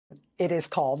It is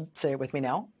called, say it with me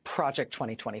now, Project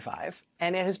 2025,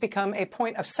 and it has become a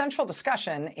point of central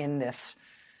discussion in this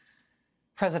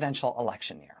presidential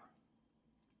election year.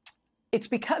 It's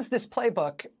because this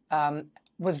playbook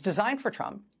was designed for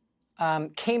Trump,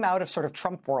 came out of sort of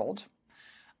Trump world,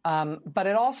 but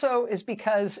it also is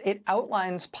because it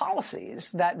outlines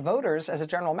policies that voters, as a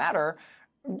general matter,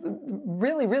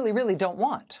 really don't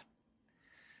want.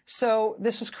 So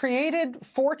this was created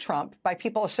for Trump by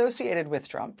people associated with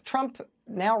Trump. Trump,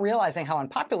 now realizing how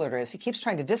unpopular it is, he keeps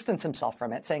trying to distance himself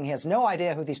from it, saying he has no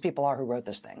idea who these people are who wrote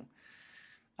this thing.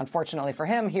 Unfortunately for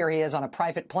him, here he is on a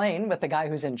private plane with the guy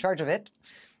who's in charge of it.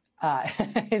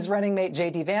 His running mate,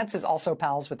 J.D. Vance, is also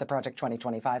pals with the Project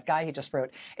 2025 guy. He just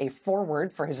wrote a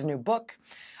foreword for his new book.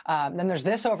 Then there's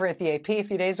this over at the AP a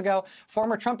few days ago.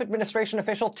 Former Trump administration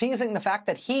official teasing the fact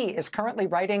that he is currently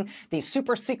writing the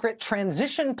super secret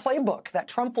transition playbook that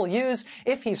Trump will use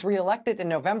if he's reelected in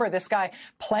November. This guy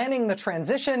planning the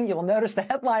transition. You will notice the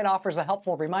headline offers a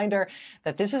helpful reminder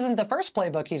that this isn't the first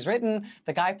playbook he's written.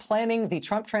 The guy planning the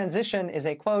Trump transition is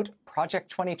a, quote,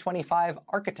 Project 2025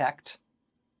 architect.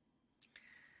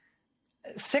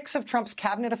 6 of Trump's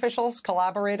cabinet officials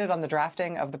collaborated on the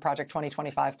drafting of the Project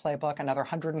 2025 playbook. Another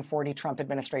 140 Trump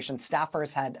administration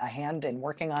staffers had a hand in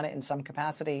working on it in some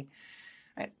capacity.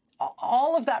 Right.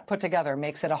 All of that put together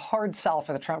makes it a hard sell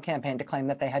for the Trump campaign to claim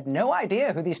that they had no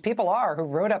idea who these people are who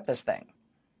wrote up this thing.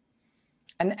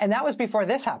 And that was before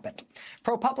this happened.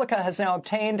 ProPublica has now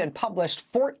obtained and published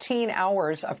 14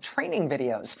 hours of training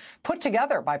videos put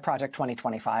together by Project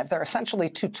 2025. They're essentially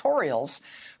tutorials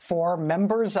for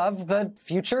members of the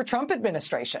future Trump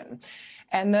administration.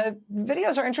 And the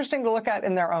videos are interesting to look at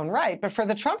in their own right. But for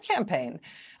the Trump campaign,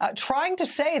 trying to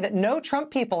say that no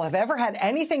Trump people have ever had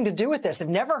anything to do with this, they've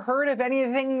never heard of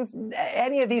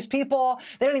any of these people,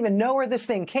 they don't even know where this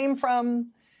thing came from.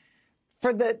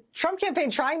 For the Trump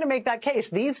campaign trying to make that case,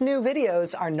 these new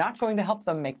videos are not going to help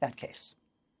them make that case.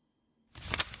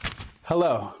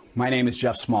 Hello, my name is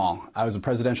Jeff Small. I was a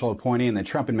presidential appointee in the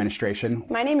Trump administration.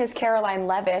 My name is Caroline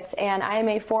Levitt, and I am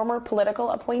a former political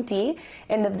appointee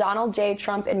in the Donald J.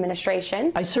 Trump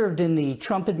administration. I served in the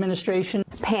Trump administration.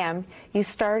 Pam, you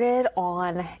started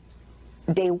on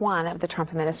day 1 of the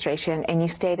Trump administration, and you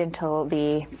stayed until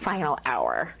the final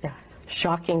hour. Yeah,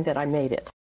 shocking that I made it.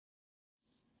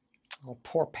 Oh,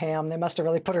 poor Pam. They must have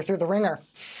really put her through the ringer.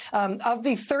 Of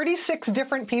the 36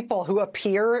 different people who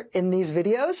appear in these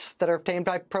videos that are obtained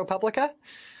by ProPublica,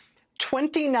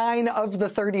 29 of the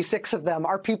 36 of them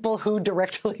are people who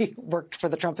directly worked for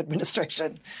the Trump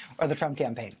administration or the Trump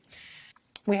campaign.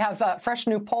 We have fresh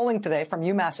new polling today from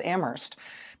UMass Amherst,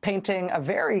 painting a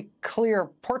very clear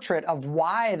portrait of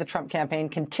why the Trump campaign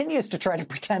continues to try to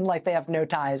pretend like they have no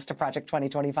ties to Project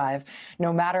 2025,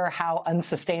 no matter how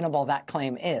unsustainable that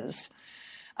claim is.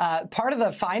 Part of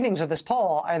the findings of this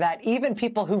poll are that even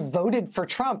people who voted for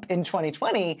Trump in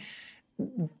 2020,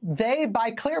 they, by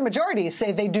clear majority,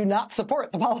 say they do not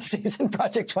support the policies in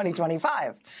Project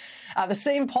 2025. The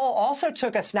same poll also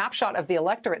took a snapshot of the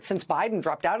electorate since Biden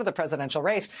dropped out of the presidential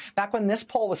race. Back when this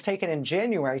poll was taken in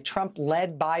January, Trump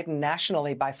led Biden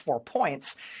nationally by 4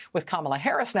 points. With Kamala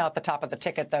Harris now at the top of the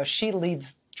ticket, though, she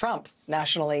leads Trump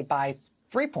nationally by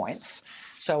 3 points.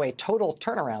 So a total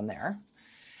turnaround there.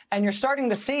 And you're starting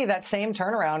to see that same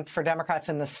turnaround for Democrats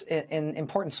in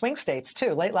important swing states,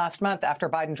 too. Late last month, after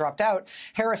Biden dropped out,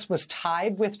 Harris was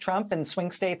tied with Trump in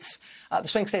swing states, the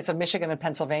swing states of Michigan and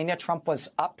Pennsylvania. Trump was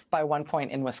up by 1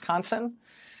 point in Wisconsin.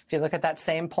 If you look at that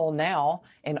same poll now,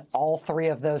 in all 3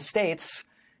 of those states,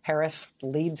 Harris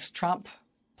leads Trump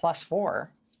 +4.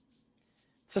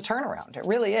 It's a turnaround. It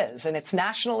really is. And it's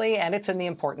nationally and it's in the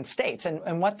important states.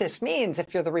 And what this means,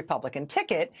 if you're the Republican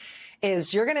ticket,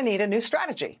 is you're going to need a new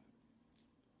strategy.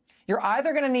 You're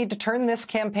either going to need to turn this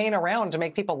campaign around to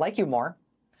make people like you more,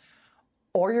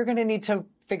 or you're going to need to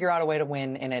figure out a way to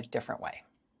win in a different way.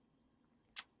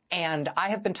 And I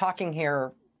have been talking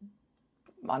here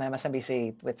on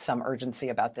MSNBC with some urgency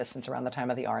about this since around the time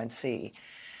of the RNC,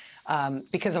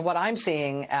 because of what I'm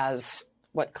seeing as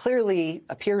what clearly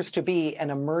appears to be an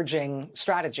emerging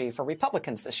strategy for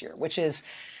Republicans this year, which is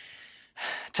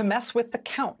to mess with the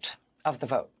count of the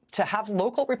vote, to have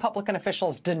local Republican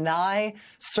officials deny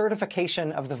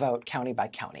certification of the vote county by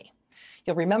county.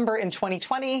 You'll remember in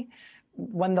 2020,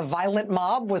 when the violent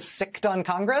mob was sicked on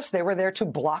Congress, they were there to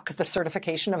block the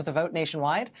certification of the vote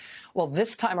nationwide. Well,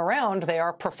 this time around, they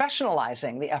are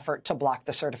professionalizing the effort to block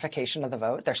the certification of the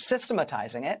vote. They're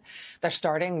systematizing it. They're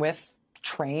starting with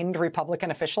trained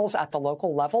Republican officials at the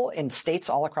local level in states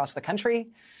all across the country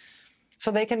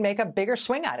so they can make a bigger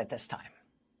swing at it this time.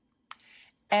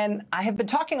 And I have been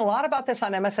talking a lot about this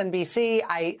on MSNBC.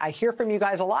 I hear from you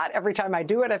guys a lot every time I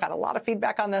do it. I've had a lot of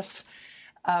feedback on this.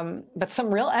 But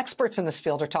some real experts in this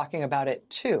field are talking about it,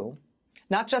 too.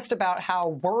 Not just about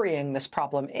how worrying this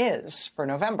problem is for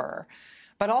November,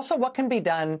 but also what can be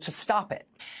done to stop it.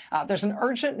 There's an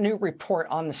urgent new report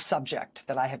on the subject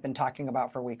that I have been talking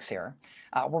about for weeks here.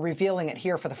 We're revealing it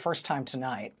here for the first time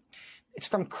tonight. It's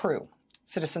from CREW,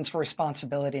 Citizens for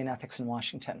Responsibility and Ethics in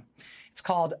Washington. It's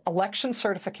called Election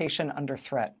Certification Under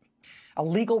Threat, a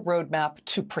legal roadmap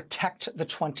to protect the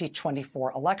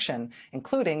 2024 election,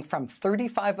 including from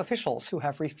 35 officials who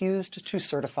have refused to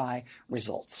certify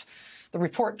results. The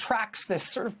report tracks this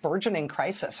sort of burgeoning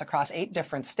crisis across 8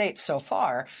 different states so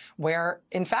far, where,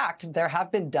 in fact, there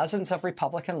have been dozens of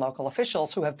Republican local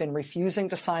officials who have been refusing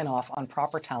to sign off on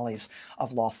proper tallies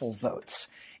of lawful votes.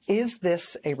 Is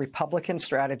this a Republican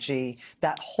strategy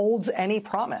that holds any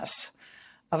promise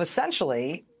of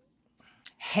essentially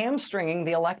hamstringing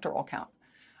the electoral count,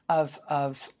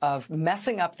 of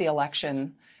messing up the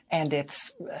election and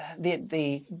it's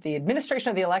the administration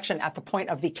of the election at the point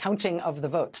of the counting of the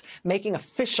votes, making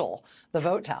official the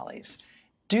vote tallies?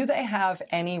 Do they have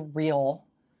any real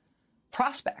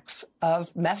prospects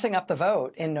of messing up the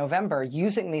vote in November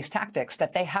using these tactics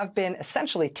that they have been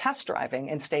essentially test driving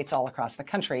in states all across the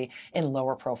country in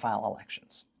lower profile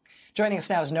elections? Joining us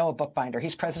now is Noah Bookbinder.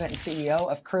 He's president and CEO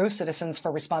of CREW, Citizens for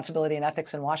Responsibility and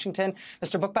Ethics in Washington.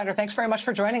 Mr. Bookbinder, thanks very much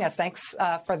for joining us. Thanks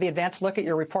for the advanced look at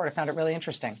your report. I found it really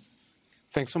interesting.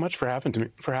 Thanks so much for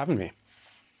having me.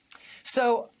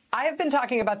 So I have been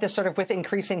talking about this sort of with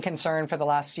increasing concern for the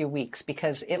last few weeks,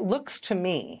 because it looks to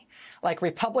me like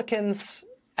Republicans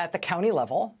at the county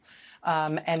level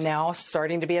and now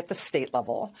starting to be at the state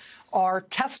level are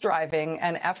test driving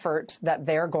an effort that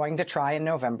they're going to try in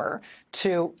November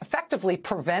to effectively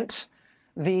prevent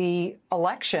the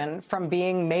election from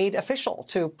being made official,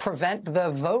 to prevent the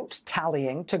vote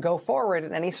tallying to go forward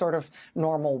in any sort of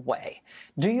normal way.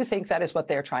 Do you think that is what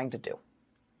they're trying to do?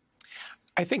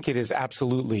 I think it is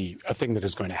absolutely a thing that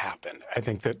is going to happen. I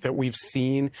think that we've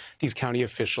seen these county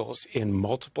officials in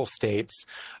multiple states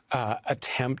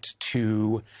attempt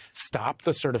to stop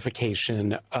the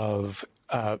certification of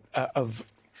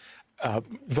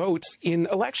votes in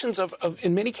elections of,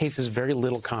 in many cases, very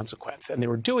little consequence. And they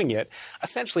were doing it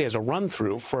essentially as a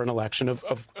run-through for an election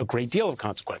of a great deal of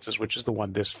consequences, which is the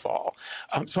one this fall.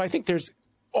 So I think there's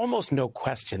almost no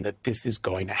question that this is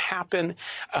going to happen.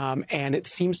 And it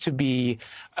seems to be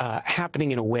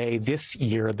happening in a way this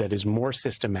year that is more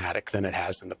systematic than it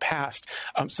has in the past.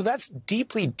 So that's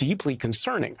deeply, deeply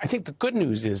concerning. I think the good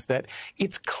news is that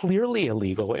it's clearly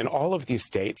illegal in all of these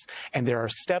states, and there are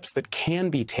steps that can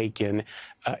be taken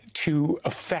to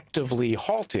effectively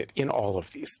halt it in all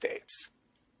of these states.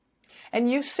 And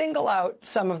you single out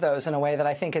some of those in a way that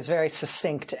I think is very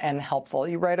succinct and helpful.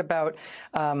 You write about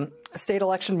state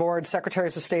election boards,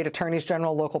 secretaries of state, attorneys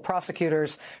general, local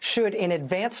prosecutors should, in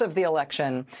advance of the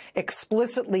election,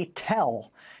 explicitly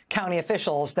tell county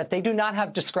officials that they do not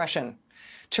have discretion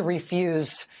to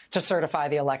refuse to certify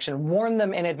the election. Warn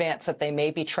them in advance that they may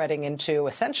be treading into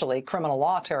essentially criminal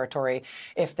law territory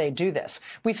if they do this.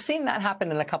 We've seen that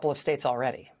happen in a couple of states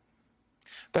already.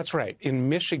 That's right. In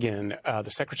Michigan, the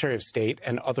Secretary of State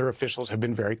and other officials have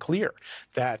been very clear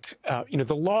that,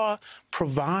 the law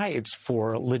provides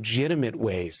for legitimate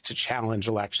ways to challenge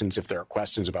elections if there are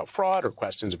questions about fraud or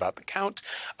questions about the count.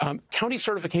 County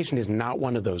certification is not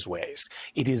one of those ways.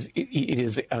 It is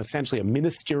essentially a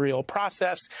ministerial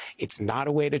process. It's not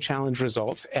a way to challenge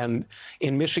results. And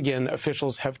in Michigan,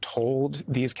 officials have told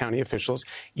these county officials,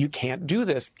 you can't do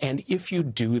this. And if you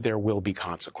do, there will be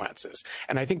consequences.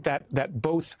 And I think that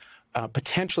both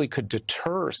potentially could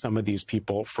deter some of these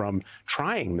people from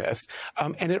trying this.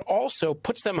 And it also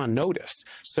puts them on notice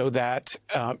so that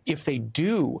if they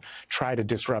do try to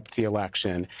disrupt the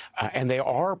election and they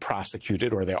are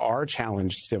prosecuted or they are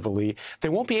challenged civilly, they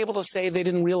won't be able to say they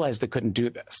didn't realize they couldn't do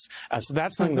this. So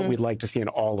that's something that we'd like to see in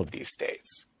all of these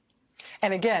states.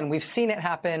 And again, we've seen it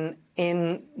happen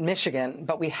in Michigan,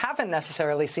 but we haven't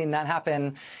necessarily seen that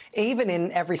happen even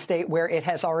in every state where it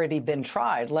has already been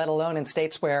tried, let alone in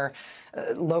states where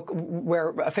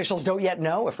officials don't yet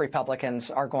know if Republicans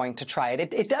are going to try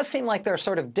it. It does seem like there are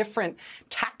sort of different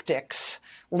tactics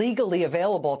legally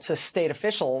available to state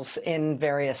officials in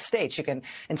various states.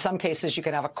 In some cases, you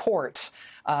can have a court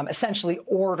essentially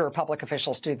order public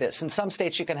officials to do this. In some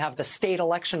states, you can have the state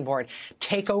election board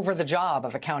take over the job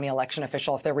of a county election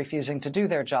official if they're refusing to do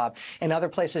their job. In other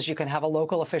places, you can have a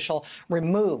local official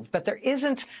removed. But there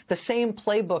isn't the same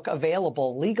playbook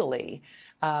available legally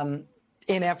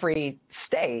in every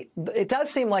state. It does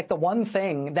seem like the one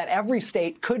thing that every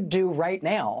state could do right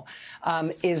now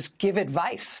is give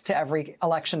advice to every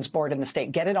elections board in the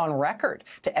state, get it on record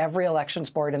to every elections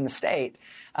board in the state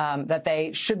that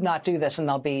they should not do this, and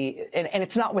and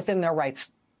it's not within their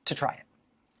rights to try it.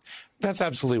 That's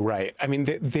absolutely right. I mean,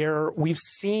 we've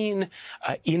seen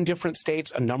in different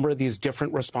states a number of these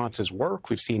different responses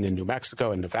work. We've seen in New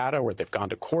Mexico and Nevada where they've gone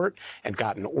to court and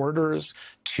gotten orders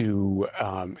to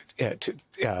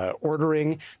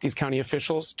ordering these county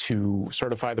officials to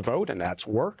certify the vote, and that's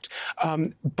worked.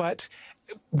 But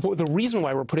the reason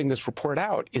why we're putting this report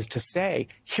out is to say,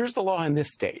 here's the law in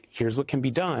this state, here's what can be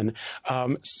done,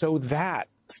 so that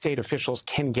state officials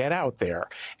can get out there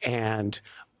and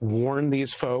warn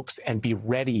these folks and be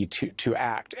ready to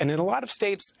act. And in a lot of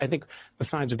states, I think the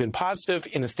signs have been positive.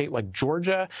 In a state like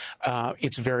Georgia,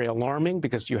 it's very alarming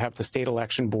because you have the state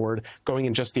election board going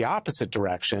in just the opposite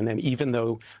direction. And even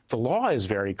though the law is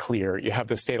very clear, you have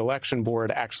the state election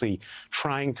board actually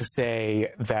trying to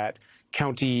say that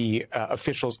county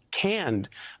officials can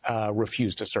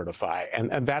refuse to certify.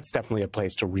 And that's definitely a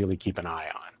place to really keep an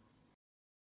eye on.